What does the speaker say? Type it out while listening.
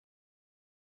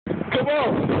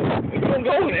on. Don't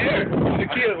go in there. The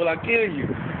kid will I kill you.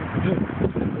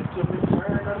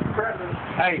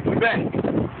 Hey, we back.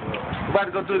 We're about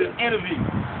to go do this interview.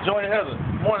 Join Heather.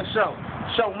 Morning show.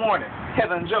 Show morning.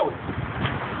 Heather and Joey.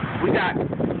 We got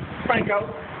Franko.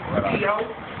 EO.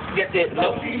 Get that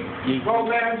look. Roll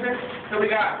manager. So we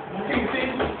got TC.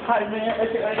 Hi man.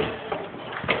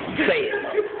 Say it.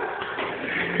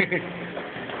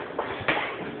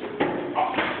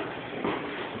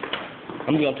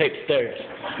 I'm gonna take the stairs.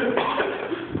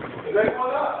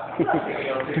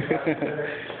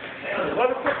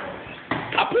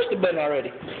 I pushed the button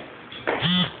already.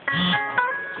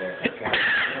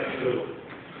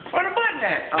 Where the button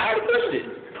at? I already pushed it.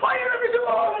 Why you let me do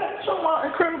all that? So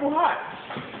incredible hot.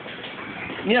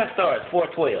 Yeah, Starr, it's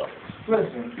 412.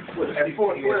 Listen, at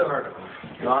 412.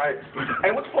 Alright.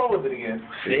 Hey, what floor was it again?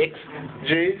 6.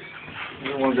 G's.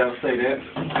 You want to say that.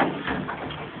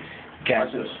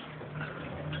 Gotcha.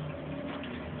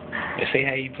 You see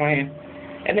how you playing?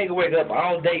 That nigga wake up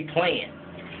all day playing.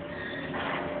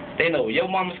 They know where your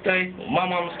mama stay, where my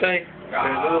mama stay.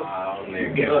 Oh,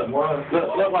 nigga.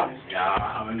 Look, watch.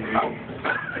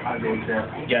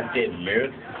 You got that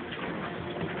mirror.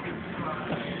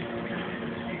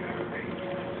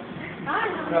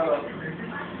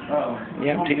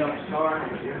 Yeah, I'm taking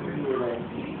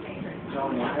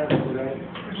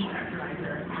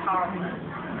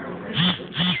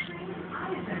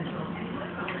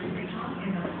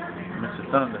Mr.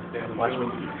 Thunder, watch me.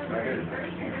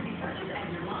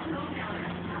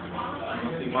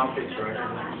 See my picture right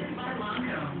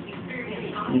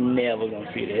here. Never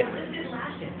gonna see that.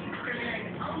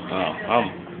 Oh,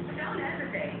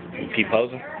 keep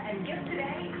posing.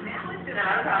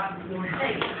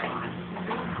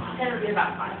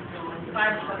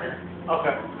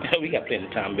 Okay. We got plenty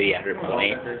of time to be out here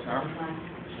playing.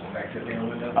 Back to the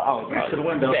window. Back to the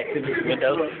window. Back to the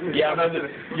window. Y'all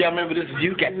remember this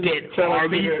view? Got that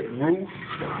RV roof.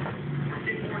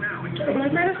 I'm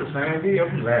like, man, that's the same video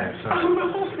from last time.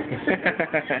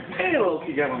 Hey, little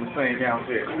kid got on the same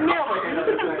downstairs.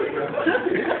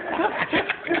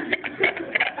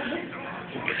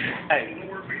 Hey,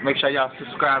 make sure y'all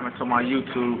subscribing to my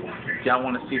YouTube. Y'all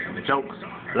want to see some jokes,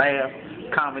 laugh,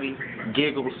 comedy,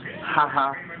 giggles,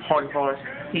 ha-ha, hearty-hearts,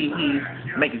 hee-hees,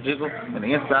 make it jiggle in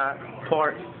the inside,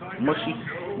 part, mushy,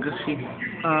 gushy.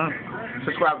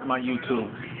 Subscribe to my YouTube.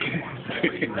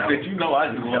 Did you know I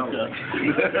just walked up?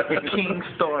 King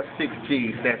Starr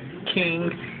 6G. That's King.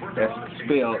 That's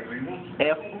spelled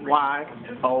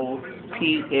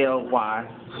FYOPLY.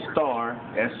 Starr.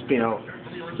 That's spelled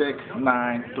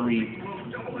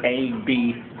 693AB.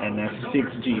 And that's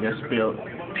 6G. That's spelled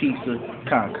piece of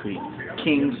concrete.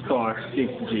 King Starr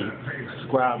 6G.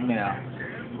 Subscribe now.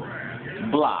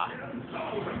 Blah.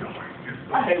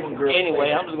 I hate when girls.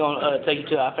 Anyway, I'm just gonna take you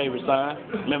to our favorite sign.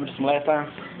 Remember this from last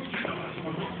time?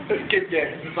 Get that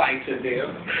sight to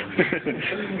them.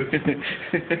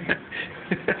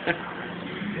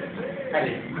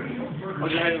 Hey,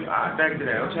 back to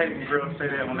that. What you hate when girls say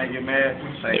that when they get mad?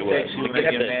 They text you when they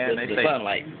get mad. They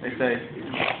say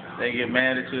they get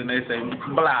mad at you and they say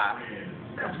blah.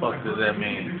 What the fuck does that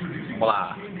mean?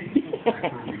 Blah. What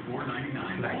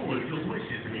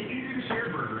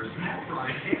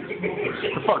the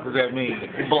fuck does that mean?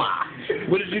 Blah.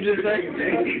 What did you just say?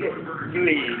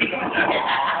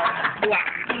 Blah.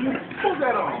 What's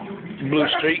that on? Blue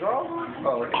Street.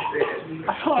 Oh, I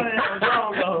saw that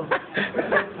on wrong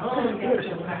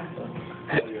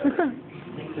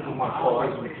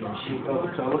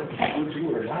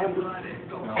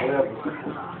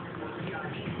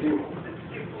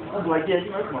I was like, yeah, you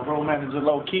know, that's my road manager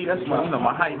low key. That's my,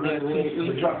 my hype man.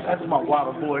 That's my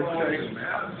water boy.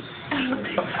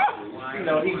 You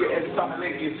know, he gets something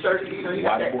that gets thirsty. You know, he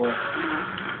got that boy.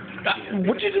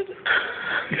 What you just?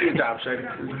 Good job, Shady.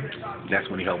 That's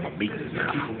when he held my beat.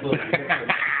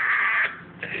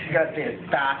 Got that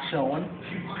thigh showing.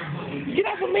 Get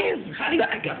off of me! I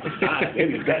got the thigh.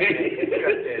 You got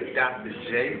that Dr.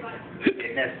 J.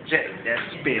 And that's J. That's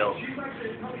spelled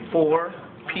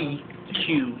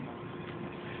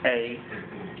 4PQA.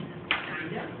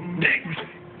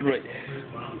 Right.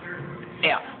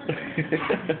 F.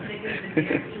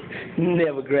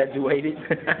 Never graduated.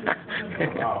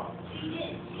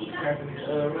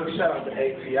 Shout out to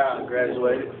ATI,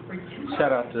 graduated.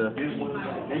 Shout out to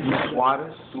Miss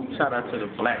Waters. Shout out to the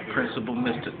black principal,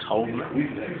 Mr. Tobler.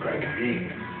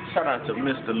 Shout out to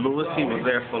Mr. Lewis. He was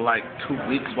there for like 2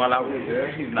 weeks while I was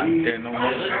there. He's not there no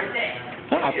more.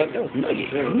 Oh, I thought that was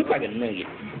nugget. It looked like a nugget.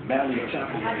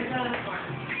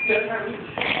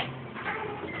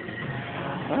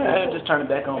 Alright, just turn it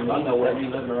back on. You know what I mean,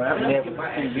 looking around. Never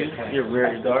see you. You're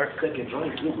very dark.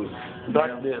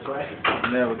 Dark this, right?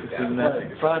 Never could see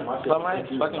nothing. Sunlight,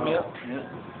 fucking me up.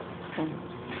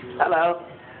 Hello.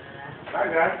 Hi,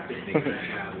 guys.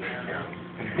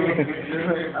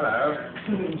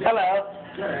 Hello.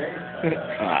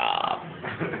 Hello.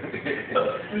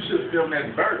 You should have filmed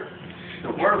that bird. The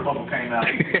word bubble came out.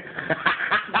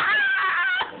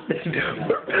 It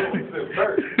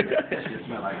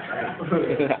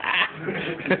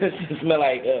smell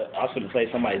like I was gonna say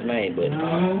somebody's name, but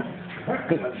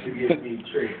To get me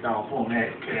tricked off on that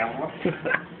camera.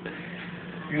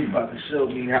 You about to show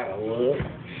me how to love.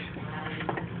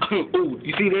 ooh,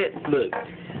 you see that? Look,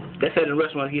 that's at the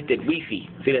restaurant. Get that Wi-Fi.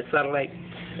 See that satellite?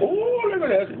 Oh, look at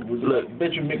that. Look,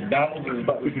 bet you McDonald's is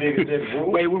about as big as that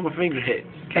roof. Wait, where my finger at?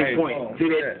 Can't point. See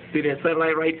that? See that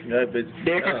satellite right there? Put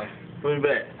it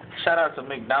back. Shout out to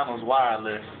McDonald's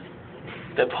Wireless.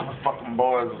 That motherfucking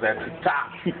bars was at the top.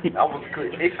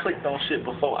 It clicked on shit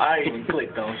before I even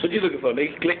clicked on shit. What you looking for? They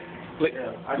click, click,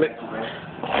 click.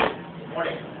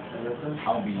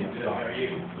 I'll be in Starr.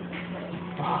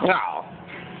 No.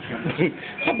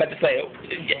 I'm about to say,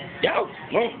 y'all,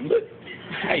 look,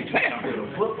 how you sound?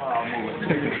 Football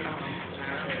movie.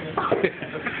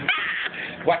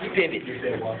 Watch your pivot.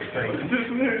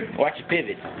 Watch your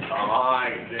pivot.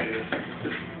 Alright,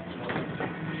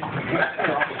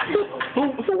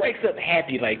 Who wakes up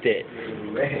happy like that?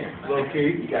 man. Low key,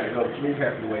 you gotta go to sleep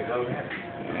happy, wake up happy.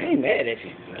 I ain't mad at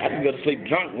you. I can go to sleep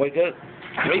drunk, wake up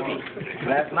sleepy.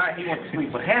 Last night he went to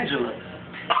sleep with Angela.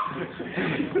 I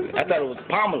thought it was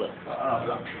Pamela.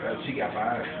 She got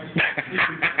fired.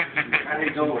 I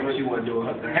didn't know what she was doing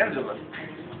with Angela.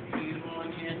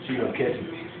 She gonna catch me.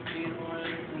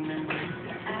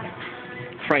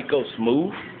 Franko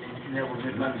smooth. Never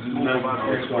did nothing You know about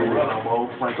that story,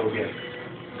 Franko gay.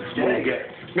 Smooth gay.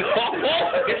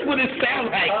 That's what it sounds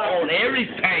like on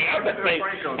everything. I'm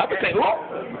gonna say, what?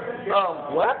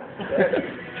 What?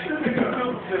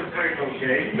 Franko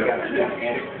gay. You gotta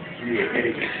edit.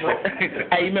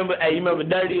 Hey, you remember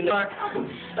Dirty in the car?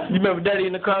 You remember Dirty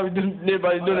in the car?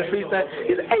 Everybody doing the freestyle.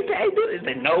 He said, hey, do it. He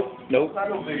said, nope. I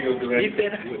don't think you'll do that. He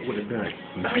said, with a gun.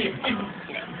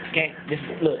 okay, this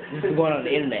is going on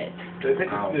the internet. That's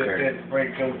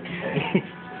Franko.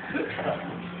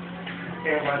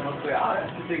 Everybody must say, oh,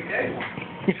 that's the big day.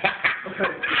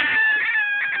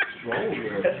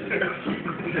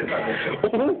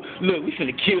 Ooh, look, we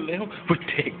finna kill them with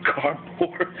that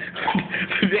cardboard.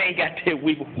 They ain't got that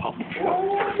weeble wobble.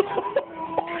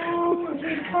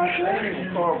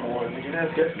 Cardboard, nigga.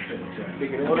 That's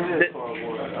different. What is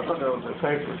cardboard? I thought that was a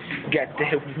paper. Got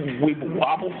that weeble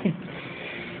wobble.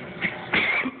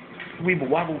 Weeble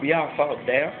wobble be all fall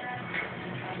down.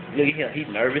 Look at him, he's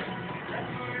nervous.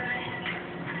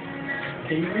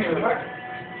 Can you reach the mic?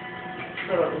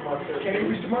 Can you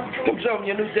reach the mic? Come show me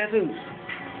your new tattoos.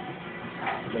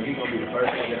 So he's gonna be the first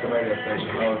one at the radio station.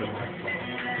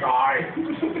 Alright.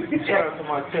 Shout out to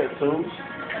my tattoos.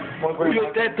 Your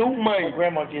tattoo, man. My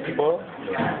grandma get the ball.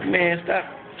 Man, stop.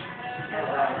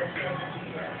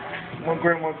 My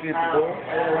grandma get the ball. I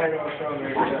right on the shoulder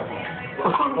every time.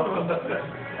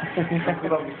 I'm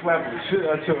gonna be slapping the shit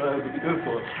out your ass to be good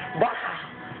for it.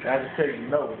 I just tell you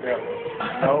no with that one.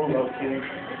 No, okay.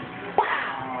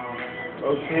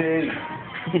 Okay.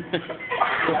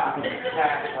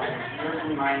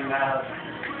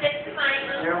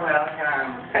 You're welcome.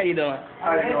 How you doing?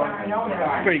 How you doing?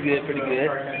 Pretty good, pretty good.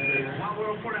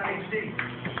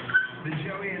 The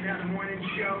Joey and That Morning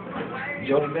Show.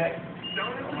 Joey back?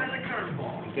 Don't implement a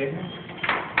curveball. Okay.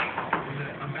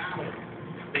 A battle.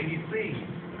 ABC.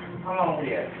 How long we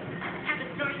at?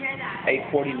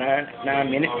 8:49,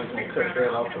 9 minutes. Oh, it's gonna cut that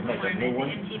off to make a new one.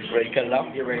 Ready to cut it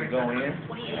off? Get ready to go in.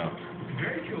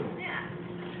 Very cool.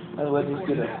 Otherwise, just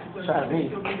get a shot of me.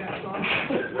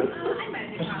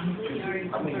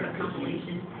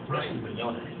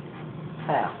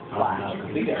 How? Why?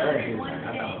 He got earned his money. I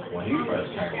know. When he first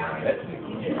came around, that's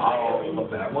all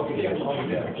about what the hell wrong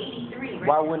with that?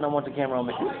 Why wouldn't I want the camera on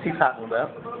me? What's he talking about?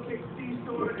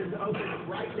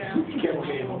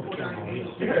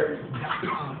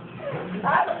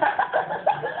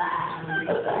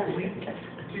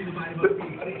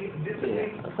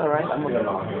 That's all right. I'm gonna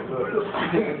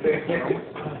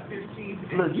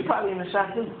look. You probably in the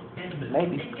shot too.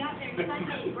 Maybe.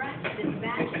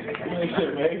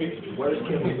 Maybe.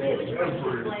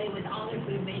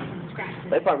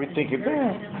 They probably thinking,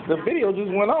 man, the video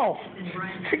just went off.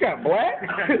 It got black.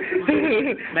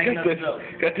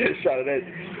 got that shot of that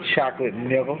chocolate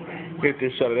nibble. Get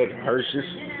this shot of that Hershey's.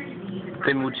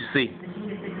 Tell me what you see.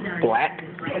 Black.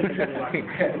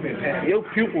 Your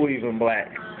pupil even black.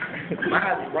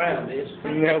 Mine's brown, bitch.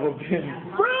 Never been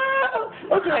brown.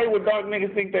 Okay, well, dark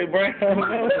niggas think they brown.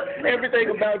 Everything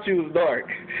about you is dark.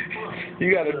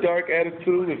 You got a dark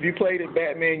attitude. If you played at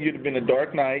Batman, you'd have been a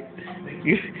Dark Knight.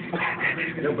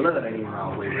 Your blood ain't even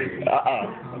all the way red.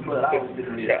 Blood always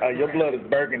been red. Your blood is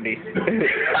burgundy.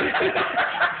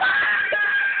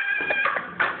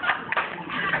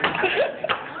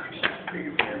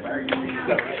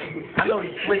 I know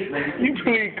you sleep, man. You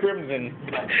bleed crimson.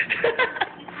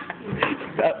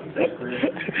 I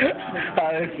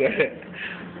didn't say that.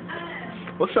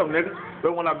 What's up, nigga?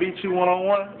 Remember when I beat you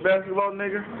one-on-one basketball,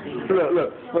 nigga?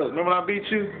 Look. Remember when I beat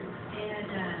you?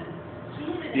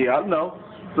 Yeah, I know.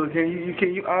 So can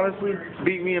you honestly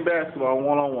beat me in basketball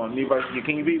one-on-one? Me versus you.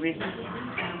 Can you beat me?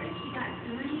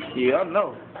 Yeah, I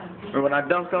know. Remember when I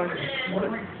dunked on you?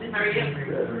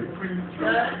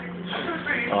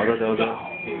 Oh, that was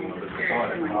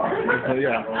oh,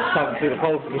 yeah, talking to the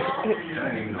poster.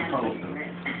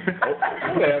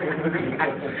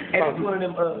 And it's one of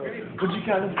them, what you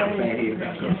call them things?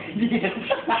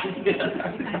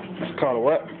 Call it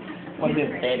what? One of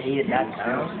them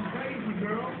fathead.com.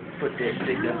 Put that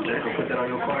stick up there. Put that on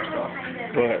your car, Starr.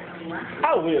 What? I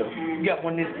will. You got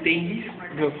one of these thingies?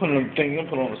 Just put them things,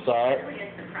 put on the side.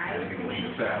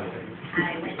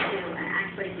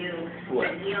 What?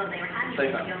 Say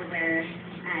something.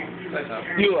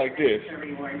 You like this.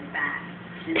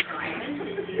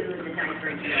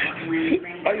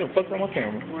 Oh, you fucked on my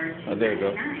camera. Oh, there you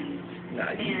go.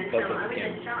 Nah, you fucked up the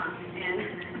camera.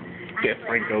 Key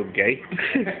Franko gay.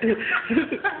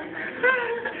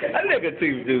 That nigga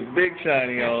TV just big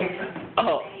shiny on.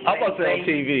 Oh, I'm about to say on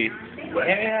TV.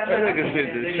 That nigga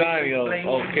just shiny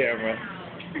on camera.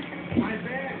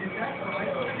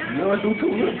 You know what, do too?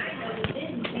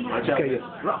 Okay,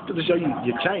 I'm to show you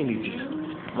your Chinese.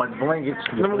 My blanket.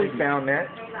 Remember we found that?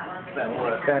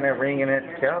 Found that ring in that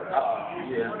couch?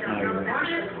 Yeah.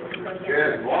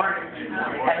 Good morning.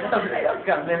 Hey, that's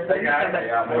got messed up. You come back.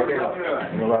 You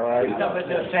all right? You come back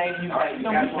to the same. You like, you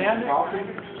know what I'm saying?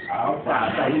 I'm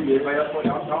fine. You good, man? That's what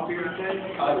y'all talking to today?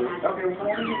 Okay,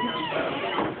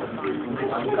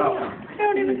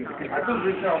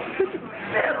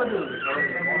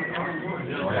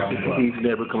 He's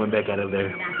never coming back out of there.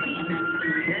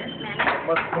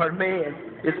 What man?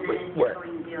 It's what?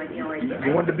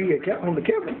 You wanted to be on the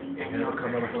camera? Look,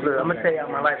 I'm gonna tell y'all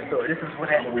my life story. This is what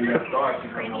happened when you start.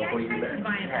 I'm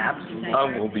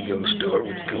gonna be your star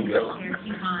when you come out.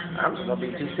 I'm just gonna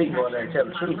be too sick going there and tell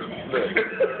the truth. Look,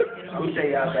 I'm gonna tell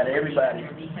y'all that everybody,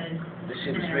 this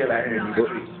shit is real out here in these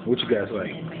streets. What you guys like?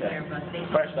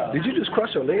 First off, Did you just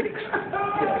crush your legs?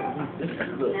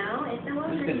 look,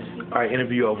 All right,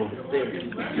 interview over.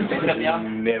 y'all.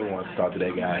 Never want to talk to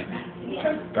that guy.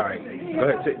 All right, go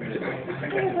ahead.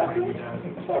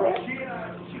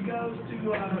 She goes to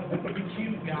the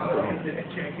cute guy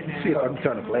checking out. See if I can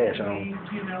turn the flash on.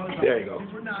 There you go.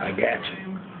 I got you.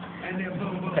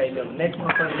 Hey, look, next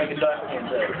motherfucker make a dark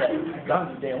and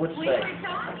don't damn what you say.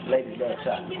 Ladies dark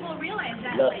shot.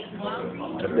 Look,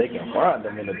 If they can find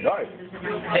them in the dark.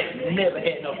 hey, never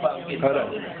had no problem getting Hold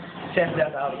on. Shout out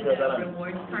to all the girls out there.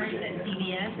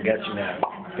 I got you now.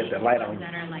 Get that light on.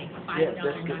 Yeah,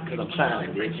 that's good because I'm trying,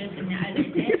 bitch.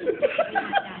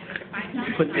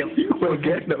 Put them, You won't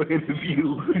get no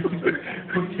interview.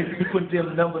 put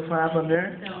them number signs on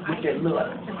there. With that little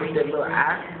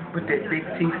eye. Put that big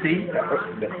TC.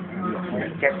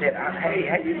 Got that eye. Hey,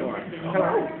 how you doing?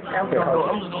 Hello.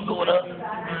 I'm just gonna go it up.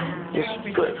 Just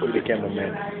put the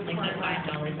cameraman.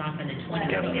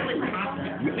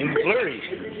 It's blurry.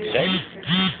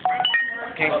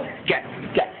 Got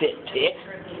that tip.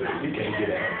 You can't get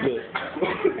out. Look,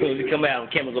 when we come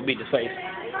out, camera gonna beat the face.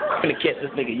 I'm gonna catch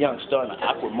this nigga young Starr in an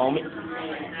awkward moment.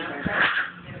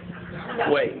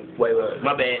 Wait,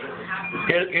 my bad.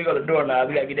 Here go the door now.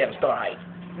 We gotta get that Starr height.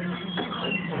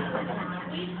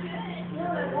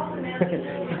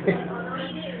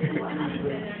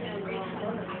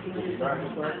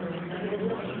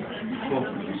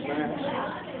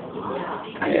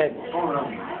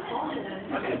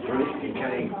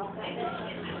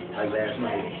 Like last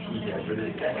night, you got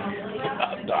really came.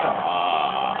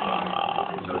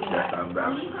 You know what that's talking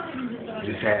about.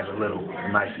 Just had a little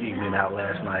nice evening out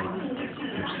last night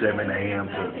from 7 a.m.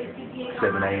 to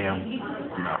 7 a.m.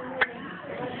 No.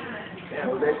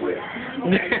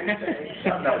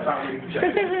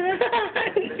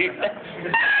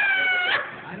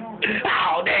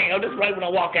 Oh, damn, this is right when I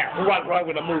walk out. Right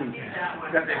when I move.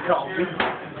 Got that coffee.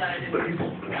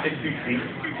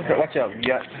 Watch out, you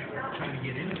got.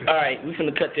 Alright, we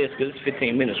finna cut this because it's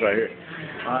 15 minutes right here.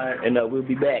 Alright. And we'll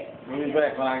be back. We'll be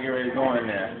back when I get ready to go in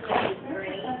there.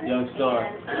 Young Starr,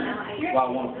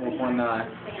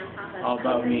 Y14.9. All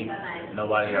about me,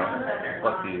 nobody else.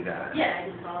 Fuck these guys.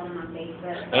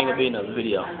 Ain't gonna be another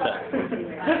video.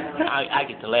 I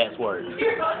get the last word.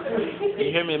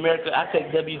 You hear me, America? I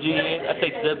take WGN. I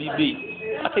take WB.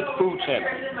 I take the food channel.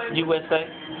 USA.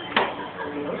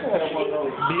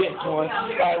 BX1. All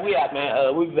right, we out,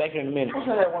 man. We'll be back here in a minute. What's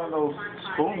that one of those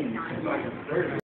spoons?